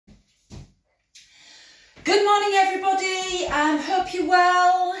Good morning everybody, hope you're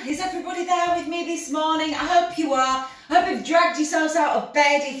well. Is everybody there with me this morning? I hope you are. I hope you've dragged yourselves out of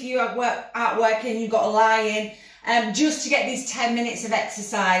bed if you're at work and you've got to lie in, just to get these 10 minutes of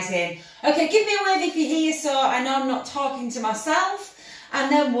exercise in. Okay, give me a wave if you're here so I know I'm not talking to myself,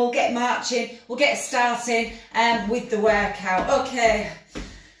 and then we'll get marching, we'll get starting with the workout. Okay,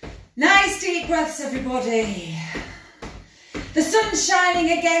 nice deep breaths everybody. The sun's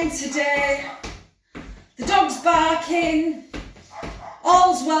shining again today. The dog's barking,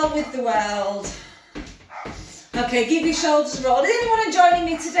 all's well with the world. Okay, give your shoulders a roll. Is anyone joining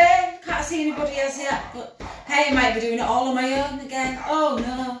me today? Can't see anybody else yet, but hey, I might be doing it all on my own again. Oh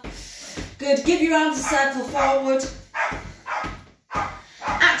no. Good, give your arms a circle forward.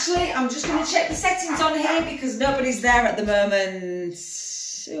 Actually, I'm just going to check the settings on here because nobody's there at the moment.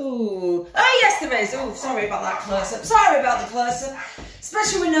 Ooh. Oh yes there is. Oh, sorry about that close-up. Sorry about the close-up.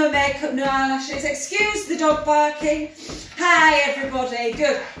 Especially with no makeup, no eyelashes. Excuse the dog barking. Hi everybody.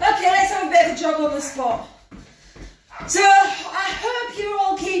 Good. Okay, let's have a bit of a jog on the spot. So, I hope you're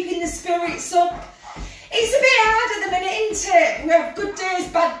all keeping the spirits up. It's a bit hard at the minute, isn't it? We have good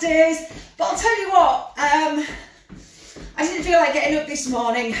days, bad days. But I'll tell you what, I didn't feel like getting up this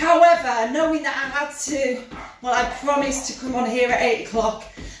morning. However, knowing that I had to, well, I promised to come on here at 8 o'clock,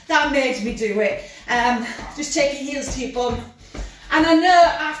 that made me do it. Just take your heels to your bum. And I know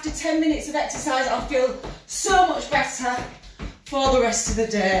after 10 minutes of exercise, I'll feel so much better for the rest of the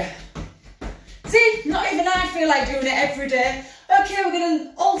day. See, not even I feel like doing it every day. Okay, we're going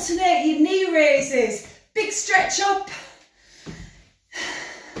to alternate your knee raises. Big stretch up.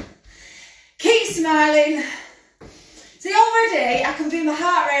 Keep smiling. See, already I can feel my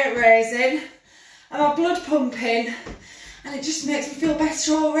heart rate raising and my blood pumping, and it just makes me feel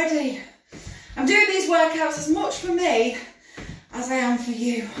better already. I'm doing these workouts as much for me as I am for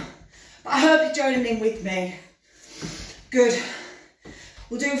you. But I hope you're joining in with me. Good.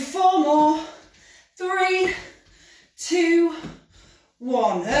 We'll do 4 more. 3, 2,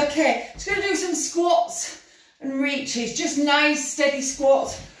 1. Okay, just going to do some squats and reaches. Just nice, steady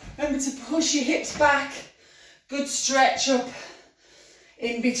squats. Remember to push your hips back. Good stretch up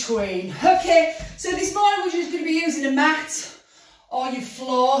in between. Okay, so this morning we're just going to be using a mat or your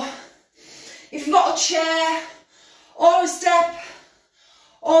floor. If you've got a chair or a step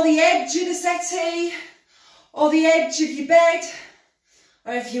or the edge of the settee or the edge of your bed,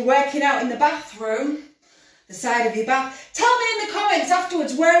 or if you're working out in the bathroom, the side of your bath, tell me in the comments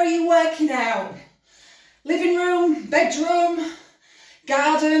afterwards, where are you working out? Living room, bedroom,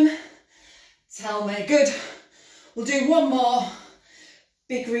 garden? Tell me. Good. We'll do 1 more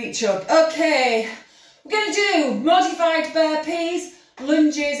big reach up. Okay, we're going to do modified burpees,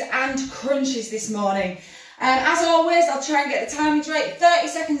 lunges and crunches this morning. As always, I'll try and get the timings right. 30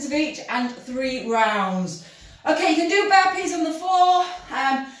 seconds of each and 3 rounds. Okay, you can do burpees on the floor.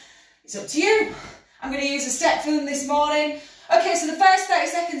 It's up to you. I'm going to use a step for them this morning. Okay, so the first 30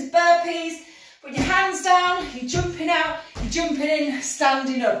 seconds burpees. Put your hands down, you're jumping out, you're jumping in,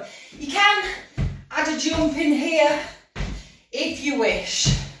 standing up. You can add a jump in here if you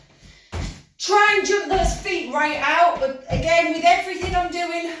wish. Try and jump those feet right out, but again, with everything I'm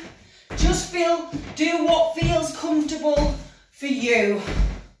doing, just do what feels comfortable for you.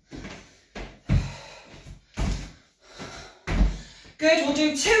 Good, we'll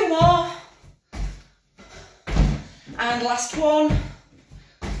do 2 more. And last one.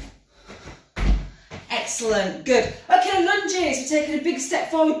 Excellent, good. Okay, lunges, we're taking a big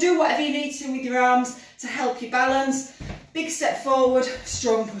step forward. Do whatever you need to with your arms to help you balance. Big step forward,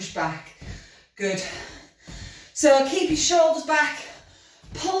 strong push back. Good. So keep your shoulders back,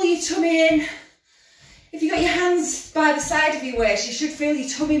 pull your tummy in. If you've got your hands by the side of your waist, you should feel your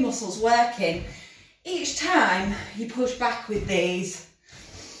tummy muscles working each time you push back with these.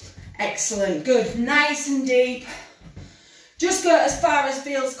 Excellent, good, nice and deep. Just go as far as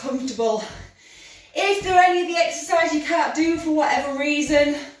feels comfortable. If there are any of the exercise you can't do for whatever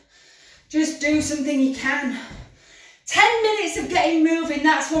reason, just do something you can. 10 minutes of getting moving,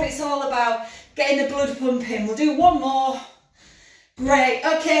 that's what it's all about. Getting the blood pumping. We'll do 1 more. Great,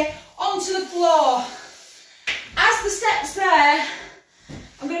 okay, onto the floor. As the step's there,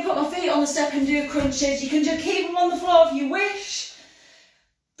 I'm going to put my feet on the step and do crunches. You can just keep them on the floor if you wish.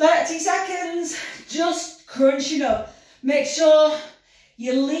 30 seconds, just crunching up. Make sure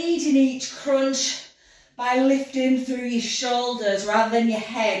you're leading each crunch by lifting through your shoulders rather than your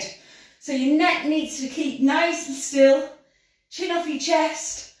head. So your neck needs to keep nice and still. Chin off your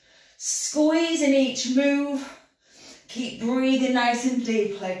chest. Squeezing each move. Keep breathing nice and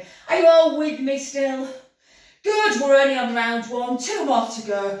deeply. Are you all with me still? Good, we're only on round 1. 2 more to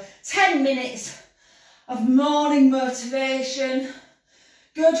go. 10 minutes of morning motivation.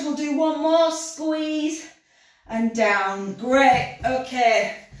 Good, we'll do one more, squeeze and down. Great,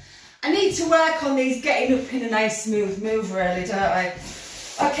 okay. I need to work on these getting up in a nice smooth move really, don't I?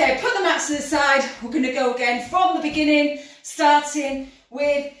 Okay, put the mats to the side. We're going to go again from the beginning, starting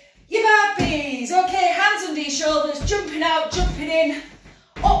with your burpees. Okay, hands under your shoulders, jumping out, jumping in.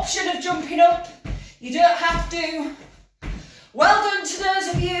 Option of jumping up. You don't have to. Well done to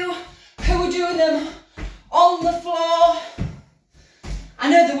those of you who are doing them on the floor. I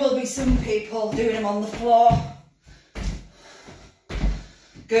know there will be some people doing them on the floor.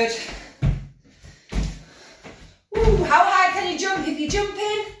 Good. Ooh, how high can you jump if you're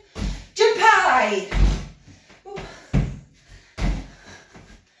jumping? Jump high. Ooh.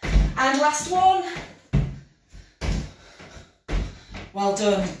 And last one. Well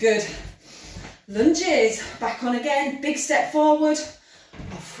done, good. Lunges, back on again, big step forward.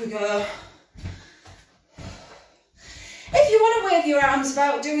 Off we go. If you want to wave your arms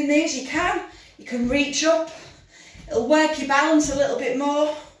about doing these, you can. You can reach up. It'll work your balance a little bit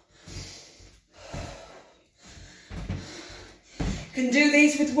more. You can do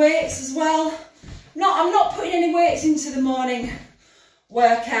these with weights as well. I'm not putting any weights into the morning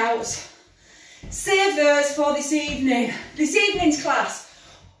workouts. Save those for this evening. This evening's class,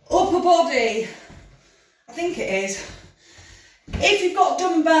 upper body, I think it is. If you've got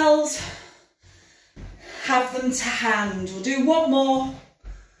dumbbells, have them to hand. We'll do one more.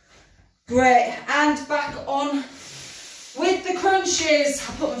 Great, and back on with the crunches.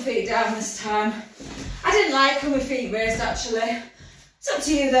 I'll put my feet down this time. I didn't like when my feet raised actually. It's up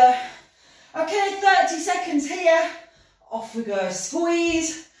to you though. Okay, 30 seconds here. Off we go.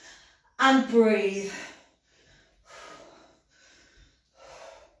 Squeeze and breathe.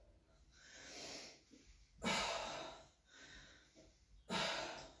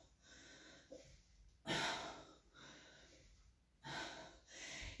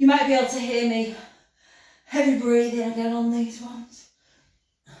 You might be able to hear me heavy breathing again on these ones.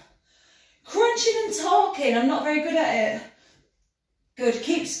 Crunching and talking, I'm not very good at it. Good,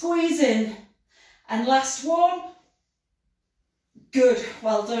 keep squeezing. And last one. Good,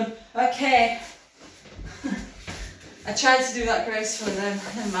 well done. Okay. I tried to do that gracefully then,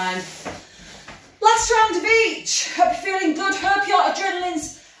 never mind. Last round of each. Hope you're feeling good, hope your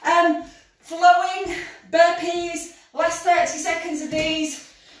adrenaline's flowing. Burpees, last 30 seconds of these.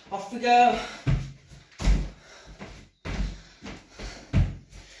 Off we go.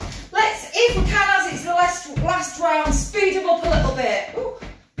 Let's, if we can, as it's the last round, speed them up a little bit. Ooh.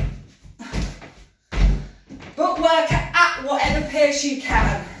 But work at whatever pace you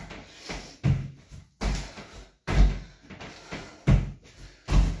can.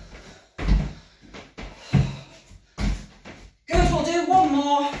 Good, we'll do one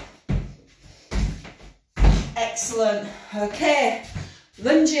more. Excellent. Okay.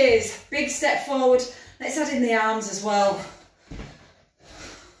 Lunges, big step forward. Let's add in the arms as well.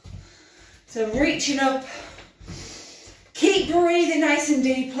 So reaching up. Keep breathing nice and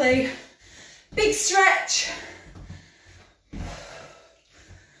deeply. Big stretch.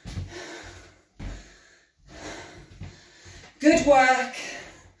 Good work.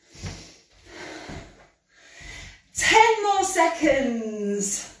 10 more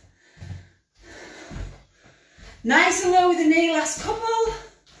seconds. Nice and low with the knee, last couple.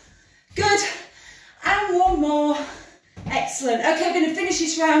 Good. And one more. Excellent. Okay, we're going to finish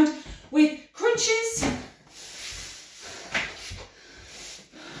this round with crunches.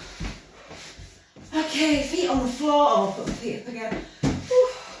 Okay, feet on the floor. I'll put the feet up again. Whew.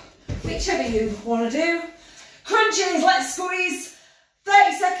 Whichever you want to do. Crunches, let's squeeze.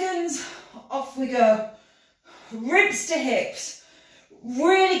 30 seconds. Off we go. Ribs to hips.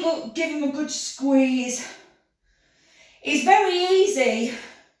 Really good, give them a good squeeze. It's very easy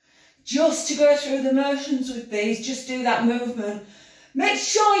just to go through the motions with these, just do that movement. Make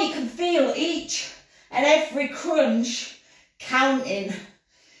sure you can feel each and every crunch counting.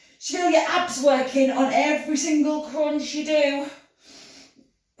 So feel your abs working on every single crunch you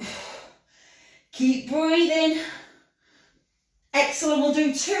do. Keep breathing. Excellent, we'll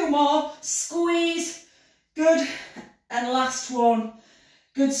do 2 more. Squeeze, good, and last one.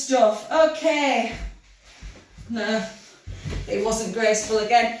 Good stuff, okay. No. It wasn't graceful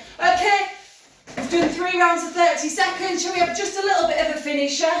again. Okay, we've done 3 rounds of 30 seconds. Shall we have just a little bit of a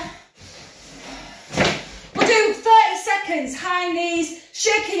finisher? We'll do 30 seconds, high knees,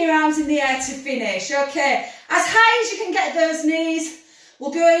 shaking your arms in the air to finish. Okay, as high as you can get those knees.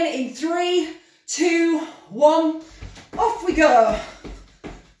 We'll go in 3, 2, 1. Off we go.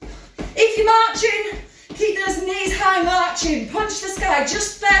 If you're marching, keep those knees high marching. Punch the sky,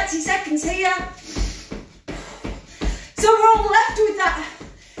 just 30 seconds here. So we're all left with that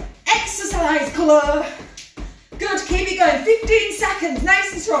exercise glow. Good, keep it going. 15 seconds,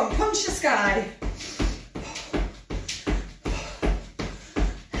 nice and strong. Punch the sky.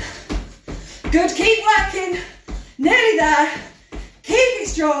 Good, keep working. Nearly there. Keep it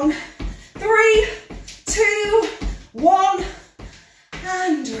strong. 3, 2, 1.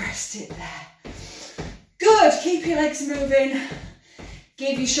 And rest it there. Good, keep your legs moving.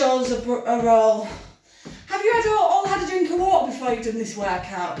 Give your shoulders a roll. Have you all had a drink of water before you've done this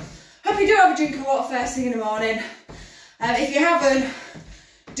workout? Hope you do have a drink of water first thing in the morning. If you haven't,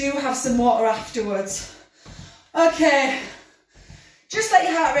 do have some water afterwards. Okay, just let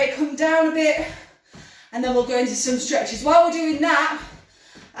your heart rate come down a bit, and then we'll go into some stretches. While we're doing that,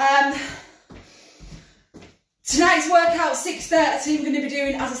 tonight's workout, 6:30, I'm going to be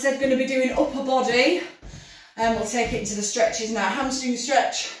doing, as I said, going to be doing upper body. We'll take it into the stretches now. Hamstring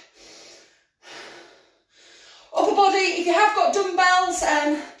stretch. Upper body, if you have got dumbbells,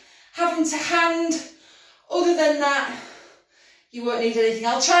 having to hand, other than that, you won't need anything.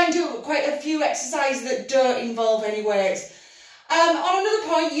 I'll try and do quite a few exercises that don't involve any weights. On another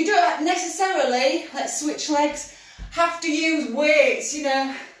point, you don't necessarily, let's switch legs, have to use weights, you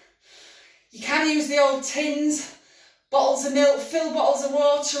know. You can use the old tins, bottles of milk, fill bottles of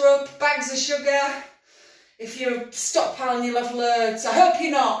water up, bags of sugar. If you're stockpiling, you'll have loads. I hope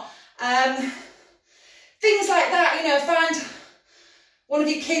you're not. Things like that, you know, find one of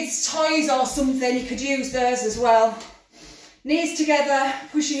your kids' toys or something, you could use those as well. Knees together,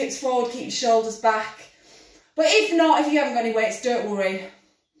 push your hips forward, keep your shoulders back. But if not, if you haven't got any weights, don't worry. A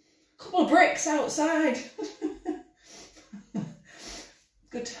couple of bricks outside.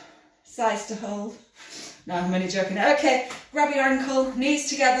 Good size to hold. No, I'm only joking. Okay, grab your ankle, knees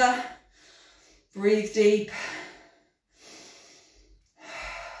together. Breathe deep.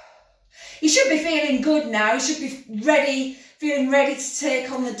 You should be feeling good now. You should be ready, feeling ready to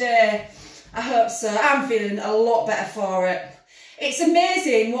take on the day. I hope so. I'm feeling a lot better for it. It's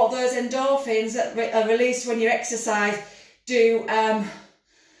amazing what those endorphins that are released when you exercise do.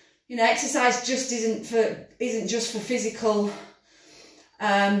 You know, exercise just isn't just for physical.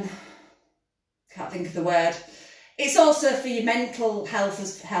 Can't think of the word. It's also for your mental health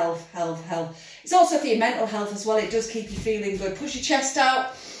It's also for your mental health as well. It does keep you feeling good. Push your chest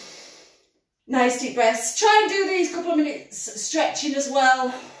out. Nice deep breaths. Try and do these couple of minutes stretching as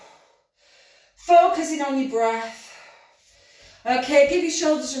well. Focusing on your breath. Okay, give your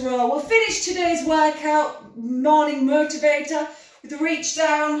shoulders a roll. We'll finish today's workout, morning motivator, with a reach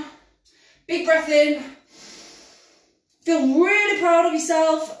down. Big breath in. Feel really proud of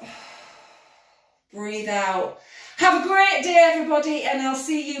yourself. Breathe out. Have a great day, everybody, and I'll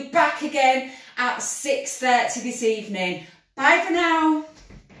see you back again at 6:30 this evening. Bye for now.